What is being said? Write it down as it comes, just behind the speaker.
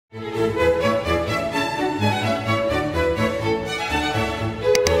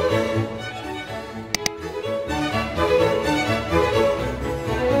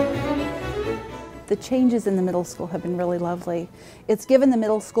changes in the middle school have been really lovely. It's given the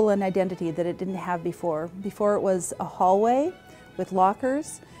middle school an identity that it didn't have before. Before it was a hallway with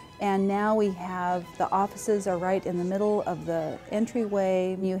lockers, and now we have the offices are right in the middle of the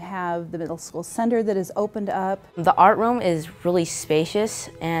entryway. You have the middle school center that is opened up. The art room is really spacious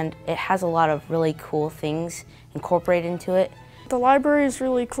and it has a lot of really cool things incorporated into it. The library is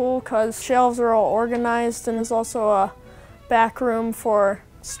really cool because shelves are all organized, and there's also a back room for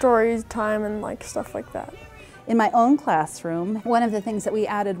story time and stuff like that. In my own classroom, one of the things that we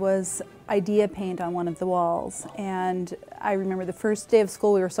added was idea paint on one of the walls. And I remember the first day of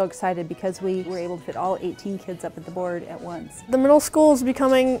school we were so excited because we were able to fit all 18 kids up at the board at once. The middle school is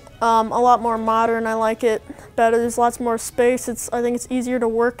becoming a lot more modern. I like it better. There's lots more space. I think it's easier to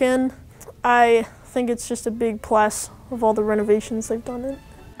work in. I think it's just a big plus of all the renovations they've done in it.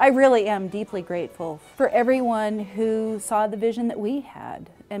 I really am deeply grateful for everyone who saw the vision that we had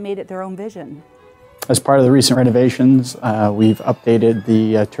and made it their own vision. As part of the recent renovations, we've updated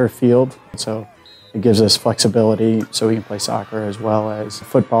the turf field, so it gives us flexibility so we can play soccer as well as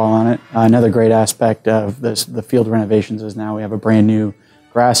football on it. Another great aspect of the field renovations is now we have a brand new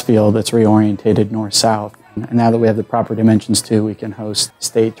grass field that's reorientated north-south. And now that we have the proper dimensions too, we can host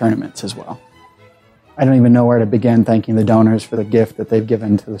state tournaments as well. I don't even know where to begin thanking the donors for the gift that they've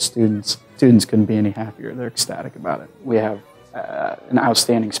given to the students. Students couldn't be any happier. They're ecstatic about it. We have an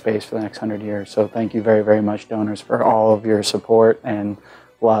outstanding space for the next 100 years. So thank you very, very much, donors, for all of your support and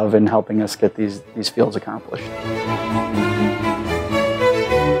love in helping us get these fields accomplished.